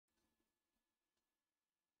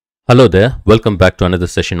Hello there, welcome back to another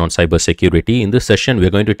session on cybersecurity. In this session,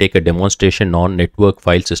 we're going to take a demonstration on network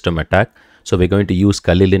file system attack. So we're going to use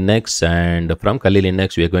Kali Linux, and from Kali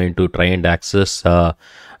Linux, we're going to try and access a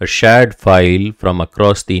shared file from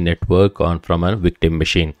across the network from a victim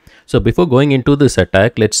machine. So before going into this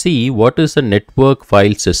attack, let's see what is a network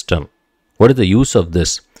file system. What is the use of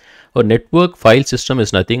this? A network file system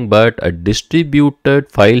is nothing but a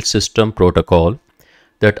distributed file system protocol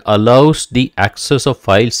that allows the access of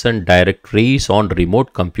files and directories on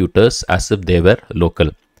remote computers as if they were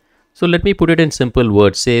local. So let me put it in simple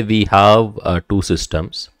words. Say we have two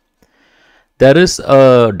systems. There is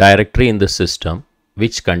a directory in the system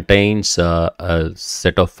which contains a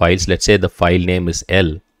set of files. Let's say the file name is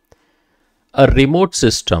L. A remote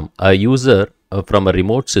system, a user from a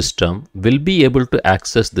remote system will be able to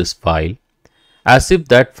access this file as if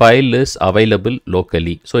that file is available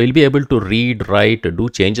locally. So he'll be able to read, write, do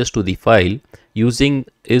changes to the file using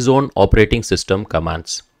his own operating system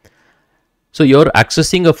commands. So you're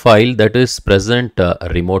accessing a file that is present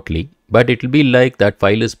remotely, but it will be like that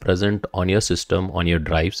file is present on your system, on your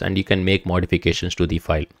drives, and you can make modifications to the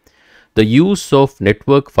file. The use of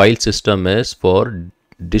network file system is for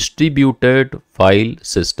distributed file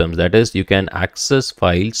systems. That is, you can access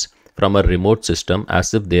files from a remote system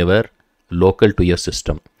as if they were local to your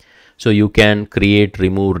system. So you can create,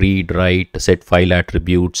 remove, read, write, set file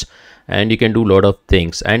attributes, and you can do a lot of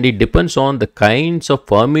things, and it depends on the kinds of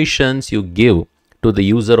permissions you give to the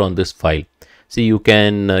user on this file. See, you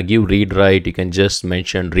can give read write, you can just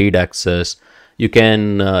mention read access, you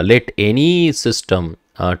can let any system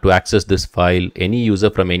to access this file, any user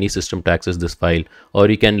from any system to access this file, or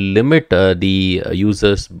you can limit the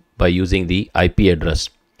users by using the IP address.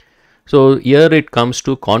 So here it comes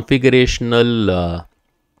to configurational,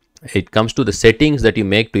 it comes to the settings that you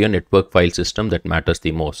make to your network file system that matters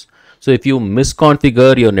the most. So if you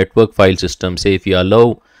misconfigure your network file system, say if you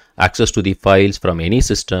allow access to the files from any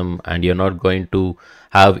system and you're not going to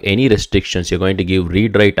have any restrictions, you're going to give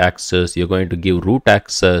read write access, you're going to give root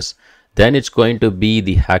access, then it's going to be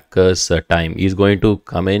the hacker's time. He's going to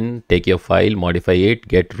come in, take your file, modify it,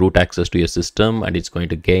 get root access to your system, and it's going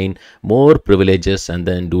to gain more privileges and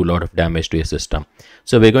then do a lot of damage to your system.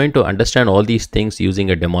 So we're going to understand all these things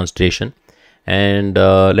using a demonstration, and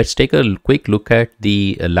let's take a quick look at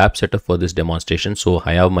the lab setup for this demonstration. So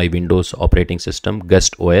I have my Windows operating system,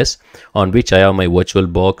 Guest OS, on which I have my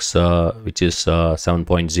VirtualBox, which is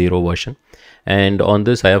 7.0 version, and on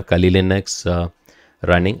this I have Kali Linux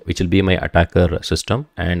running, which will be my attacker system,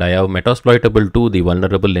 and I have Metasploitable 2, the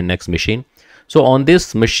vulnerable Linux machine. So on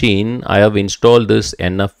this machine I have installed this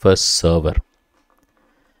NFS server,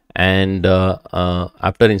 and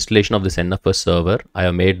after installation of this NFS server I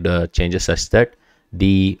have made changes such that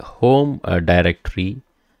the home directory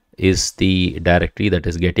is the directory that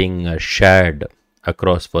is getting shared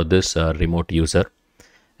across for this remote user.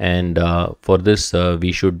 And for this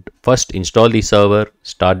we should first install the server,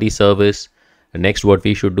 start the service. Next, what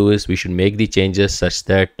we should do is we should make the changes such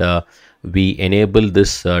that we enable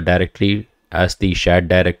this directory as the shared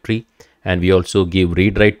directory, and we also give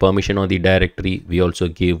read write permission on the directory. We also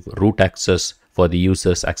give root access for the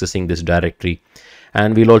users accessing this directory,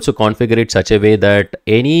 and we'll also configure it such a way that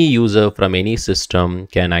any user from any system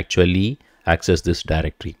can actually access this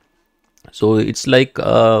directory. So it's like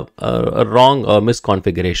a wrong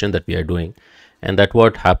misconfiguration that we are doing, and that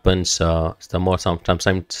what happens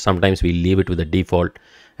sometimes we leave it with the default,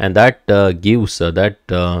 and that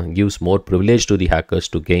gives more privilege to the hackers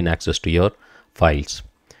to gain access to your files.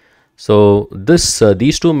 So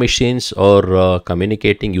these two machines are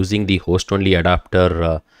communicating using the host only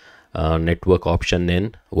adapter network option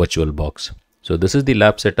in VirtualBox. So this is the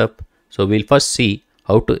lab setup. So we'll first see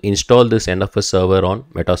how to install this NFS server on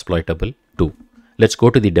Metasploitable 2. Let's go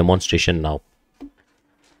to the demonstration now.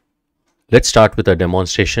 Let's start with a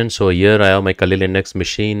demonstration. So here I have my Kali Linux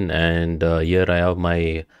machine, and here I have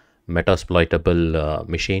my Metasploitable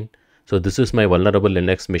machine. So this is my vulnerable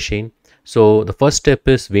Linux machine. So the first step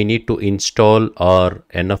is we need to install our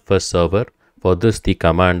NFS server. For this the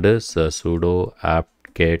command is sudo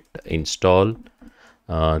apt-get install.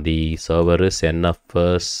 The server is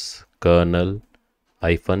NFS kernel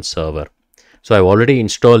 -server. So I've already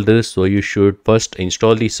installed this, so you should first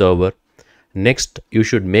install the server. Next, you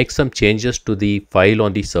should make some changes to the file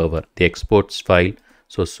on the server, the exports file.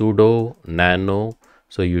 So sudo nano,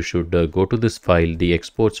 so you should go to this file, the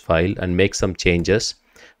exports file, and make some changes.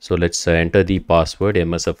 So let's enter the password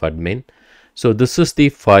msfadmin. So this is the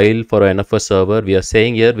file for our NFS server. We are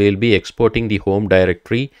saying here we will be exporting the home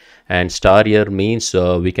directory, and star here means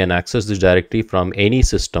we can access this directory from any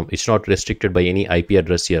system. It's not restricted by any IP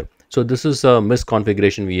address here. So this is a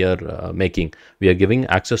misconfiguration we are making. We are giving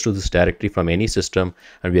access to this directory from any system,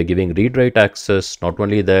 and we are giving read-write access. Not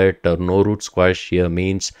only that, no root squash here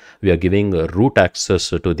means we are giving root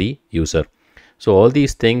access to the user. So all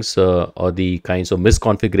these things are the kinds of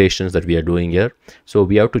misconfigurations that we are doing here. So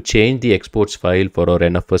we have to change the exports file for our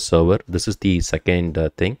NFS server. This is the second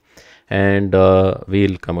thing, and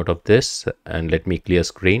we'll come out of this, and let me clear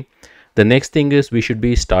screen. The next thing is we should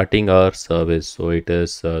be starting our service. So it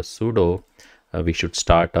is sudo, we should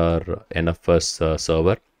start our NFS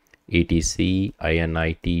server, etc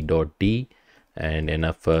init.d and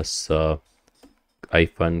NFS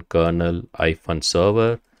 -kernel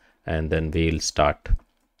 -server, and then we'll start.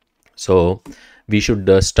 So we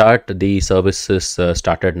should start the services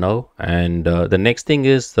started now, and the next thing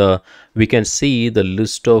is we can see the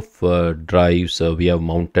list of drives we have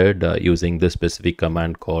mounted using this specific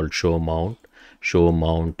command called show mount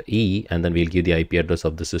e, and then we'll give the IP address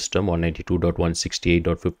of the system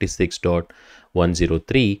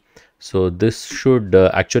 192.168.56.103. So this should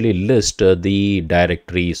actually list the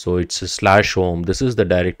directory. So it's /home. This is the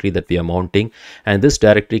directory that we are mounting, and this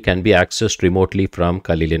directory can be accessed remotely from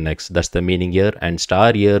Kali Linux. That's the meaning here. And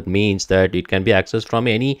star here means that it can be accessed from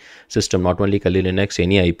any system, not only Kali Linux,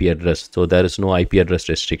 any IP address. So there is no IP address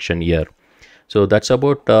restriction here. So that's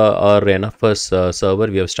about our NFS server.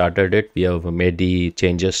 We have started it. We have made the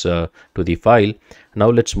changes to the file. Now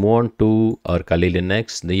let's move on to our Kali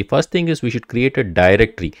Linux. The first thing is we should create a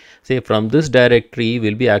directory. Say from this directory,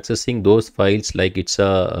 we'll be accessing those files like it's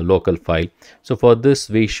a local file. So for this,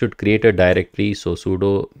 we should create a directory. So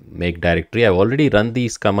sudo make directory. I've already run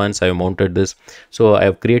these commands. I've mounted this. So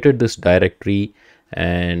I've created this directory,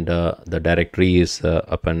 and the directory is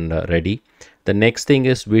up and ready. The next thing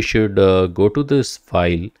is we should go to this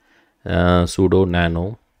file, sudo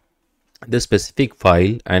nano, this specific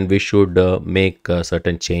file, and we should make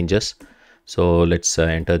certain changes. So let's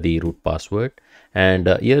enter the root password, and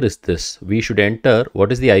here is this. We should enter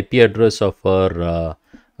what is the IP address of our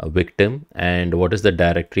victim, and what is the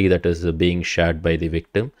directory that is being shared by the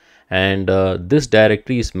victim, and this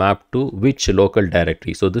directory is mapped to which local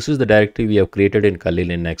directory. So this is the directory we have created in Kali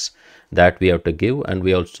Linux that we have to give, and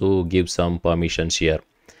we also give some permissions here.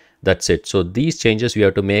 That's it. So these changes we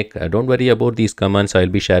have to make. Don't worry about these commands. I'll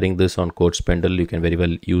be sharing this on Code Spindle. You can very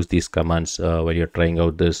well use these commands when you're trying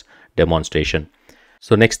out this demonstration.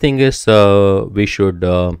 So next thing is we should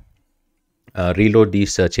reload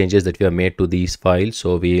these changes that we have made to these files.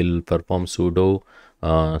 So we'll perform sudo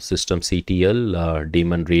systemctl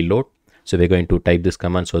daemon reload. So we're going to type this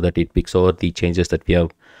command so that it picks over the changes that we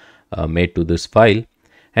have made to this file.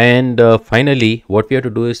 And finally, what we have to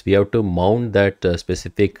do is we have to mount that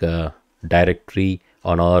specific directory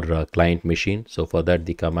on our client machine. So for that,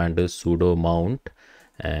 the command is sudo mount,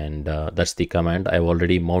 and that's the command. I've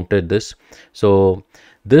already mounted this. So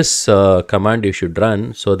this command you should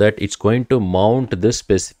run so that it's going to mount this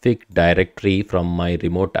specific directory from my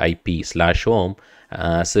remote IP /home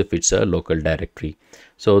as if it's a local directory.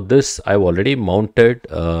 So this I've already mounted.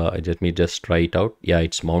 Let me just try it out. Yeah,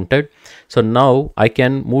 it's mounted. So now I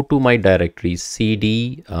can move to my directory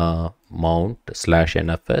cd mount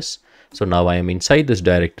 /nfs. So now I am inside this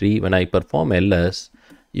directory. When I perform ls,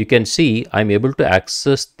 you can see I'm able to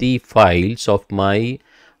access the files of my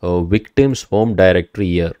victim's home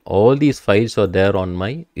directory here. All these files are there on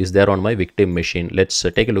my victim machine. Let's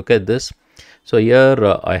take a look at this. So here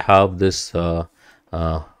I have this.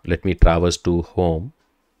 Let me traverse to home,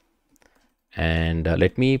 and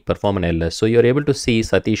let me perform an ls. So you're able to see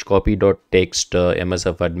Satish copy.txt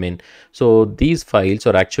msf admin. So these files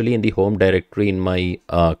are actually in the home directory in my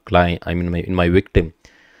client, in my victim.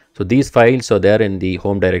 So these files are there in the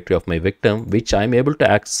home directory of my victim, which I'm able to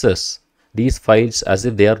access these files as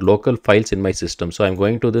if they are local files in my system. So I'm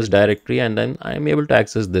going to this directory, and then I'm able to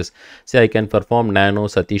access this. Say I can perform nano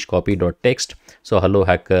Satish copy.txt. So hello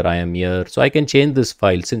hacker, I am here. So I can change this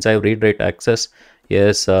file since I have read-write access.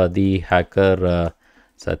 Yes, the hacker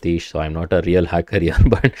Satish. So I'm not a real hacker here,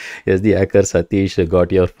 but yes, the hacker Satish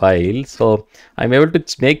got your file. So I'm able to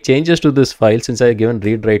make changes to this file since I have given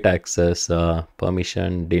read-write access.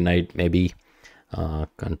 Permission denied, maybe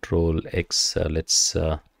control X. Let's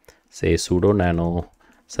say sudo nano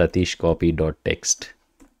Satish copy.txt.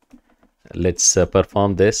 Let's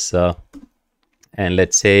perform this, and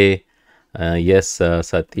let's say yes,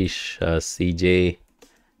 Satish CJ,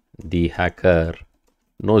 the hacker,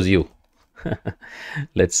 knows you.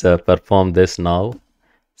 Let's perform this now.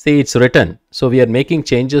 See, it's written. So we are making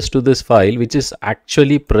changes to this file, which is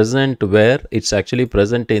actually present where it's actually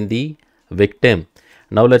present in the victim.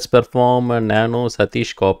 Now let's perform a nano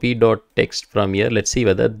Satish copy.txt from here. Let's see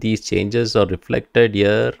whether these changes are reflected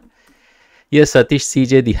here. Yes, Satish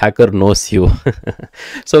CJ, the hacker knows you.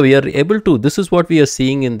 So we are able to, this is what we are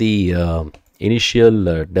seeing in the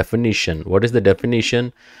initial definition. What is the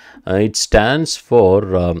definition? It stands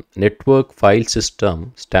for network file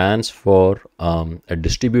system, stands for a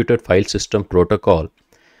distributed file system protocol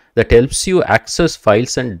that helps you access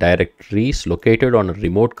files and directories located on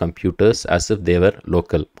remote computers as if they were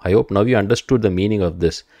local. I hope now you understood the meaning of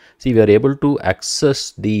this. See, we are able to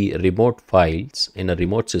access the remote files in a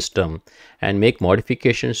remote system and make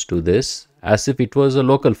modifications to this as if it was a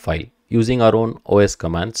local file using our own OS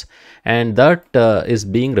commands, and that is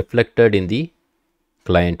being reflected in the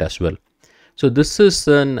client as well. So this is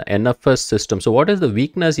an NFS system. So what is the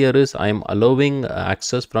weakness here is I am allowing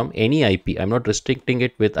access from any IP. I'm not restricting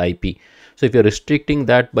it with IP. So if you're restricting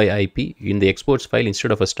that by IP in the exports file,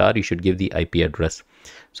 instead of a star, you should give the IP address.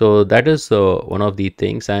 So that is one of the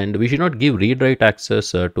things, and we should not give read write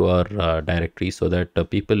access to our directory so that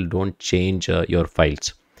people don't change your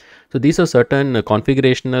files. So these are certain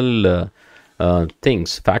configurational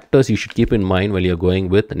things, factors you should keep in mind while you're going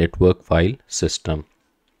with network file system.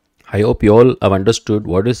 I hope you all have understood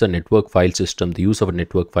what is a network file system, the use of a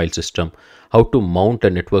network file system, how to mount a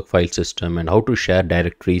network file system, and how to share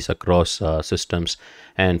directories across systems.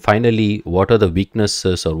 And finally, what are the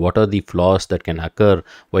weaknesses or what are the flaws that can occur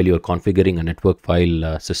while you're configuring a network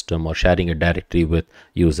file system or sharing a directory with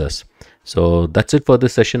users. So that's it for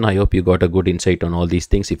this session. I hope you got a good insight on all these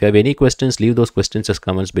things. If you have any questions, leave those questions as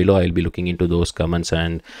comments below. I'll be looking into those comments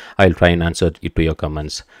and I'll try and answer it to your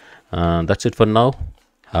comments. That's it for now.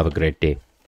 Have a great day.